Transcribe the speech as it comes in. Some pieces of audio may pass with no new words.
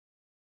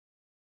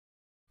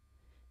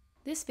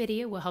This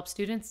video will help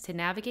students to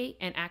navigate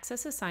and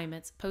access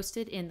assignments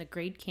posted in the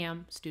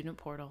GradeCam student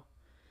portal.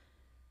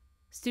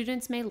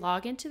 Students may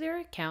log into their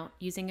account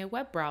using a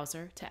web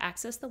browser to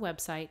access the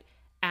website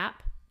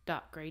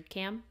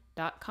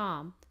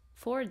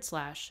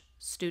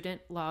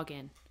app.gradecam.com/student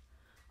login.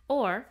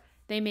 Or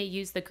they may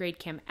use the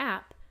GradeCam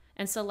app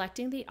and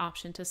selecting the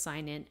option to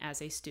sign in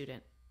as a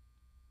student.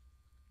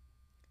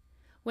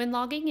 When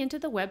logging into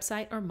the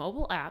website or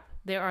mobile app,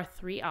 there are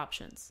three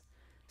options.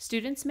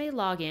 Students may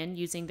log in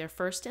using their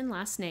first and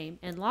last name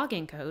and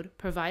login code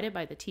provided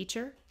by the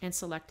teacher and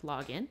select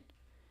Login.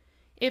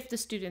 If the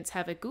students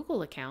have a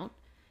Google account,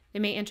 they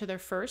may enter their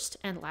first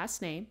and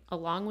last name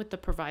along with the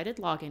provided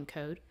login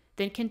code,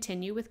 then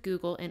continue with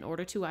Google in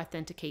order to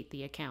authenticate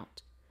the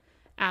account.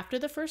 After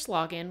the first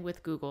login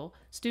with Google,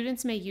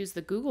 students may use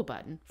the Google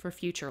button for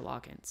future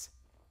logins.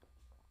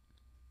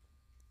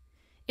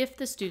 If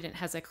the student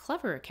has a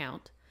Clever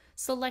account,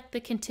 select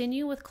the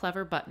Continue with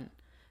Clever button.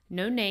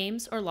 No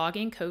names or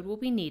login code will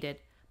be needed,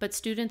 but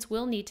students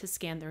will need to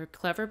scan their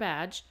Clever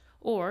badge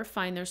or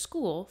find their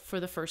school for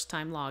the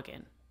first-time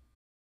login.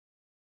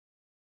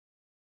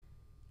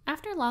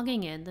 After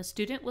logging in, the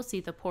student will see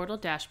the portal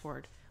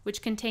dashboard,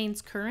 which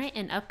contains current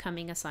and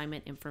upcoming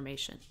assignment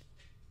information.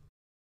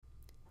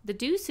 The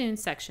Due Soon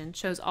section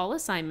shows all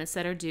assignments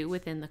that are due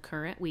within the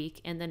current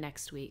week and the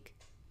next week.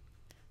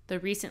 The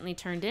Recently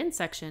Turned In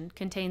section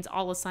contains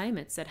all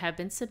assignments that have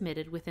been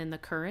submitted within the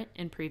current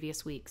and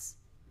previous weeks.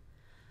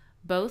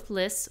 Both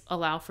lists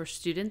allow for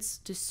students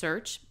to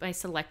search by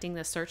selecting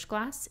the search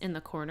glass in the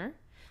corner.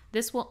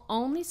 This will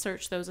only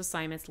search those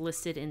assignments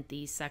listed in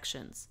these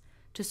sections.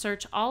 To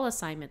search all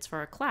assignments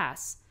for a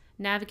class,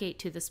 navigate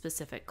to the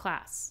specific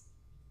class.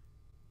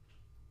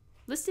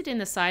 Listed in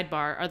the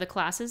sidebar are the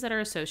classes that are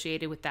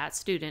associated with that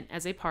student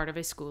as a part of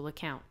a school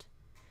account.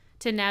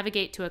 To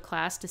navigate to a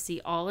class to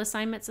see all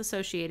assignments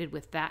associated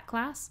with that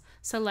class,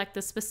 select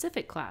the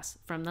specific class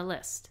from the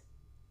list.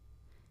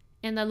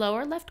 In the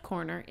lower left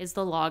corner is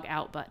the Log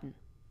Out button.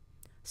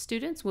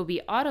 Students will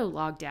be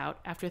auto-logged out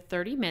after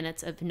 30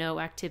 minutes of no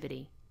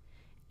activity.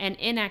 An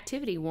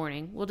inactivity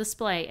warning will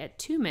display at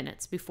 2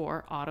 minutes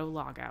before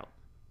auto-logout.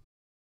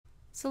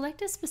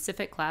 Select a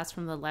specific class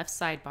from the left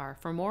sidebar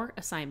for more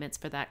assignments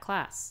for that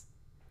class.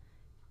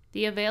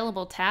 The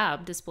Available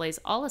tab displays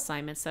all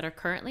assignments that are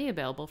currently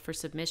available for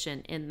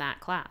submission in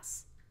that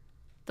class.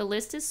 The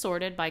list is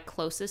sorted by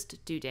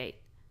closest due date.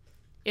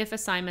 If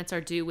assignments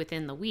are due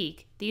within the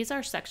week, these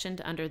are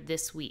sectioned under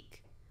This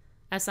Week.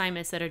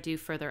 Assignments that are due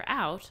further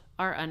out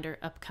are under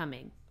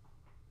Upcoming.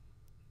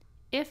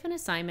 If an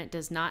assignment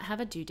does not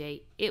have a due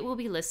date, it will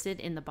be listed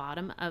in the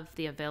bottom of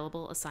the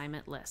available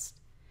assignment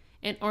list.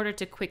 In order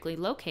to quickly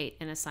locate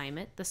an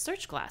assignment, the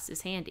search glass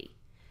is handy.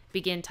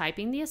 Begin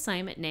typing the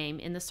assignment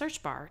name in the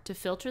search bar to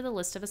filter the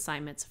list of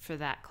assignments for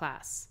that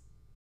class.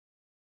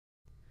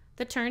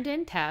 The Turned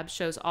In tab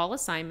shows all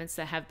assignments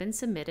that have been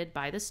submitted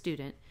by the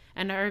student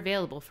and are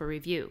available for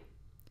review.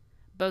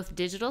 Both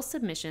digital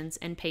submissions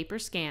and paper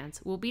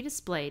scans will be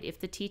displayed if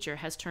the teacher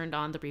has turned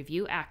on the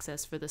review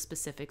access for the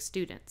specific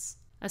students.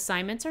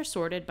 Assignments are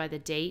sorted by the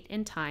date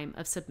and time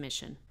of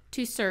submission.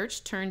 To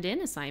search Turned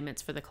In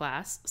assignments for the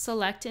class,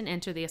 select and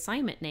enter the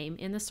assignment name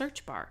in the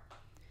search bar.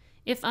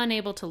 If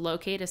unable to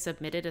locate a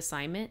submitted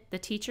assignment, the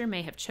teacher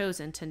may have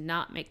chosen to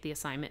not make the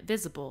assignment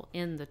visible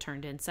in the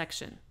Turned In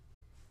section.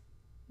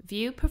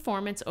 View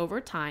performance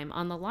over time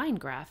on the line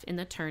graph in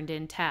the Turned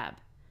In tab.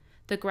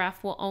 The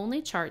graph will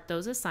only chart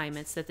those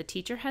assignments that the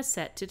teacher has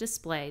set to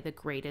display the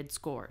graded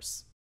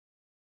scores.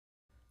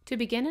 To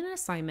begin an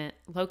assignment,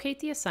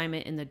 locate the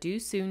assignment in the Due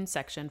Soon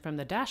section from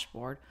the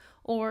dashboard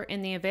or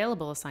in the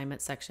Available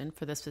Assignment section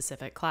for the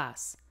specific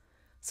class.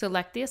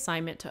 Select the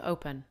assignment to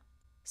open.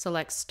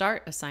 Select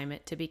Start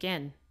Assignment to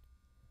begin.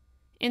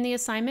 In the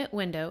assignment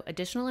window,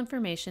 additional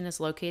information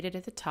is located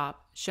at the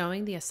top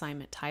showing the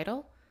assignment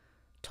title,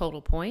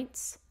 total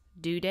points,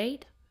 due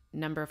date,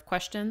 number of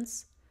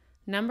questions,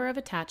 number of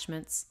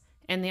attachments,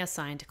 and the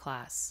assigned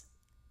class.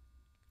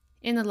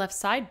 In the left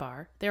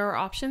sidebar, there are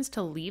options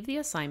to leave the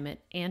assignment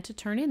and to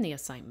turn in the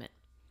assignment.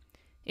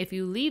 If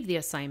you leave the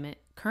assignment,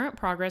 current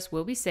progress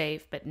will be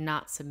saved but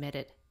not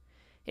submitted.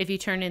 If you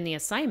turn in the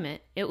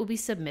assignment, it will be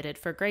submitted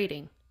for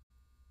grading.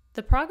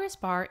 The progress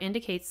bar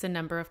indicates the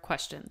number of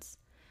questions.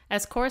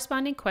 As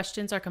corresponding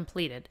questions are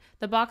completed,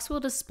 the box will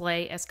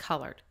display as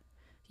colored.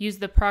 Use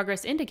the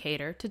progress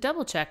indicator to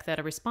double-check that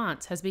a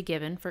response has been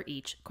given for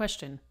each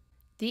question.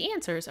 The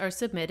answers are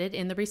submitted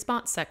in the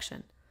Response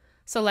section.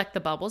 Select the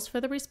bubbles for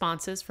the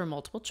responses for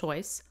multiple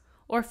choice,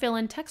 or fill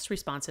in text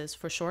responses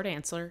for short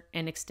answer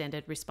and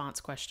extended response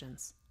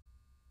questions.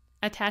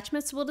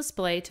 Attachments will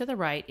display to the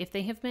right if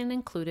they have been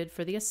included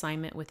for the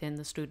assignment within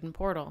the student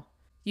portal.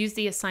 Use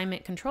the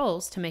assignment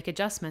controls to make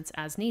adjustments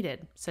as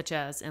needed, such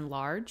as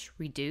enlarge,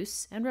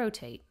 reduce, and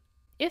rotate.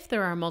 If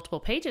there are multiple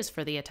pages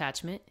for the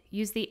attachment,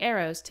 use the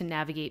arrows to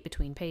navigate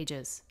between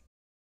pages.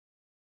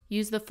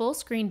 Use the full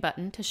screen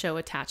button to show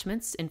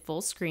attachments in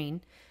full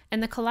screen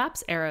and the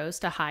collapse arrows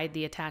to hide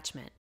the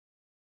attachment.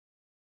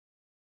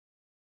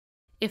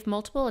 If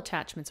multiple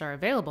attachments are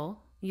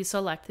available, You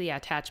select the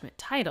attachment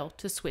title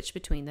to switch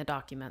between the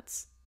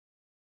documents.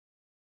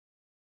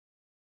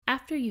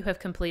 After you have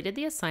completed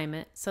the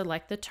assignment,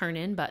 select the Turn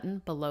In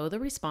button below the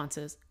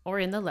responses or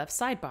in the left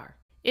sidebar.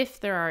 If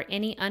there are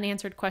any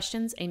unanswered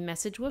questions, a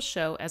message will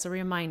show as a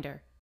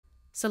reminder.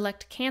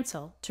 Select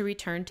Cancel to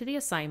return to the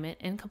assignment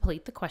and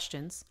complete the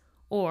questions,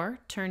 or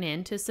Turn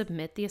In to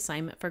submit the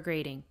assignment for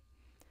grading.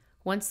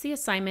 Once the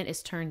assignment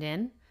is turned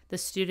in, the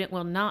student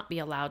will not be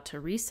allowed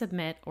to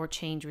resubmit or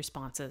change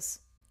responses.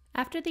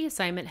 After the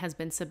assignment has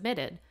been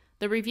submitted,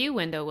 the review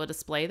window will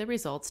display the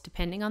results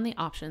depending on the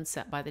options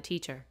set by the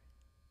teacher.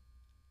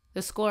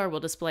 The score will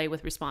display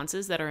with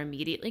responses that are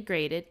immediately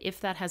graded if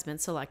that has been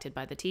selected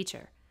by the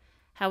teacher.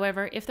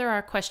 However, if there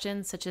are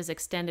questions such as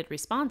extended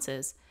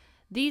responses,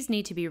 these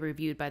need to be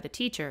reviewed by the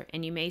teacher,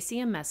 and you may see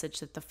a message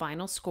that the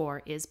final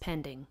score is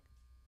pending.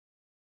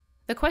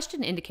 The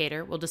question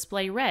indicator will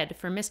display red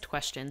for missed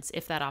questions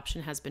if that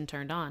option has been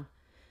turned on.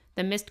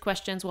 The missed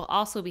questions will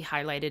also be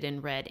highlighted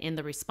in red in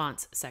the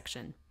response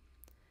section.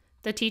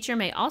 The teacher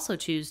may also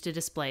choose to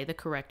display the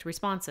correct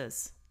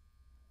responses.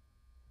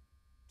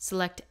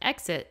 Select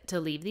Exit to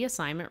leave the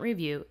assignment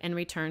review and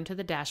return to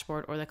the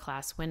dashboard or the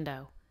class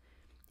window.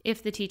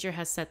 If the teacher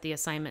has set the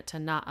assignment to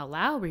not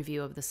allow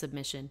review of the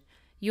submission,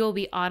 you will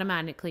be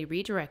automatically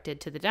redirected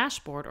to the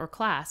dashboard or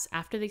class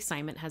after the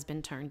assignment has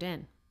been turned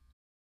in.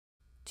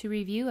 To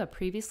review a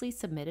previously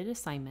submitted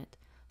assignment,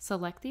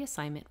 select the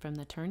assignment from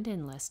the Turned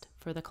In list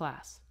for the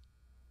class.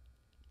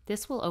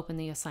 This will open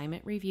the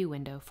assignment review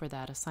window for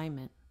that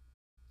assignment.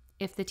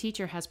 If the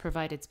teacher has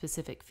provided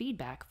specific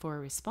feedback for a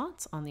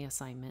response on the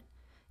assignment,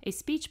 a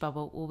speech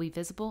bubble will be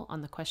visible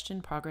on the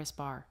question progress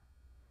bar.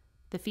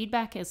 The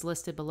feedback is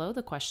listed below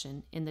the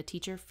question in the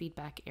teacher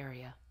feedback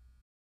area.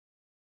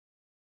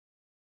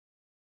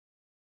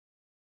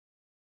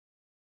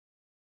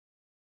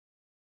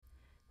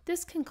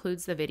 This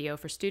concludes the video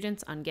for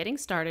students on getting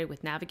started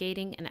with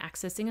navigating and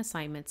accessing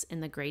assignments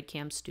in the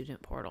GradeCam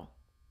student portal.